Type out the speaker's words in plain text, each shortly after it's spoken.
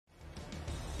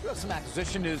Some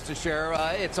acquisition news to share.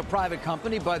 It's a private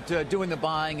company, but doing the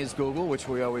buying is Google, which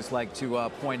we always like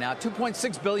to point out.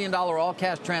 $2.6 billion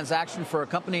all-cash transaction for a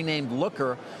company named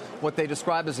Looker, what they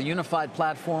describe as a unified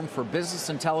platform for business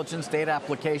intelligence, data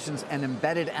applications, and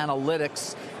embedded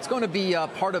analytics. It's going to be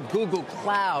part of Google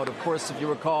Cloud. Of course, if you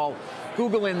recall,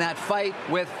 Google in that fight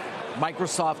with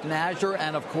Microsoft and Azure,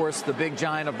 and of course, the big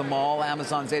giant of them all,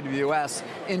 Amazon's AWS,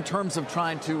 in terms of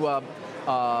trying to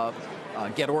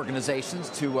get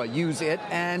organizations to use it,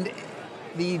 and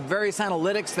the various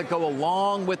analytics that go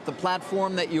along with the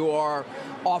platform that you are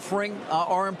offering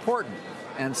are important.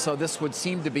 And so this would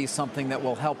seem to be something that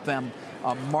will help them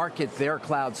market their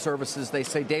cloud services. They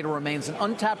say data remains an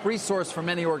untapped resource for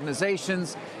many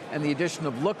organizations, and the addition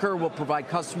of Looker will provide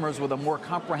customers with a more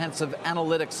comprehensive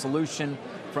analytics solution,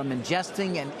 from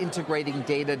ingesting and integrating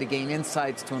data to gain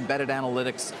insights to embedded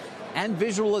analytics and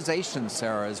visualization,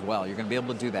 Sarah, as well. You're going to be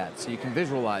able to do that, so you can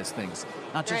visualize things,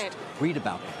 not just read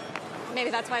about them. Maybe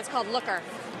that's why it's called Looker.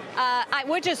 I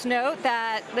would just note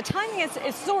that the timing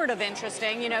is sort of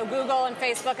interesting. You know, Google and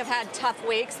Facebook have had tough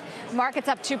weeks. Market's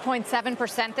up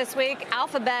 2.7% this week.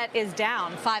 Alphabet is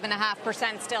down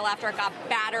 5.5% still after it got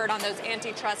battered on those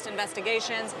antitrust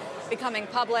investigations becoming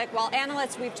public. While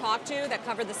analysts we've talked to that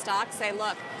cover the stock say,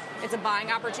 look, it's a buying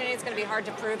opportunity. It's going to be hard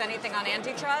to prove anything on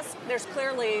antitrust. There's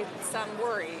clearly some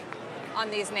worry on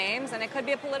these names, and it could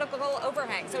be a political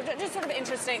overhang. So just sort of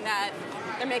interesting that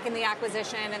they're making the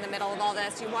acquisition in the middle of all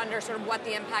this. You wonder sort of what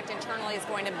the impact internally is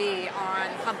going to be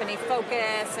on company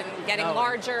focus and getting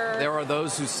larger. There are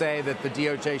those who say that the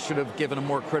DOJ should have given a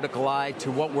more critical eye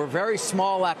to what were very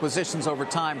small acquisitions over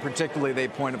time. Particularly, they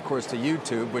point, of course, to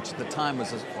YouTube, which at the time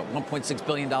was a $1.6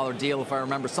 billion deal, if I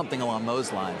remember, something along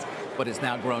those lines, but has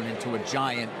now grown into a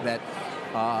giant that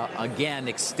again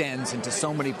extends into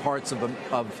so many parts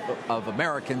of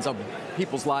Americans, of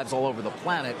people's lives all over the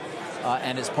planet,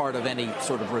 and is part of any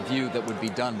sort of review that would be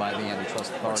done by the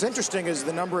antitrust authorities. What's interesting is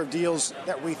the number of deals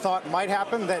that we thought might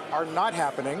happen that are not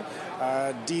happening.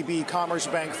 DB Commerce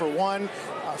Bank for one,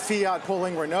 Fiat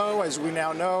pulling Renault, as we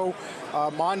now know,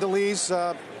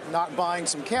 Mondelez not buying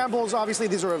some Campbell's. Obviously,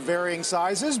 these are of varying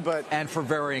sizes, but... And for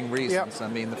varying reasons. Yep.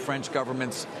 I mean, the French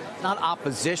government's not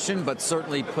opposition, but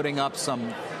certainly putting up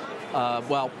some,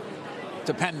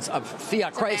 depends, of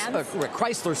Fiat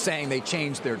Chrysler saying they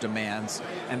changed their demands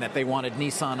and that they wanted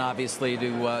Nissan, obviously,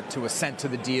 to assent to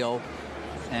the deal.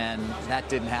 And that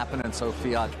didn't happen, and so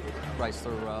Fiat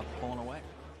Chrysler pulling away.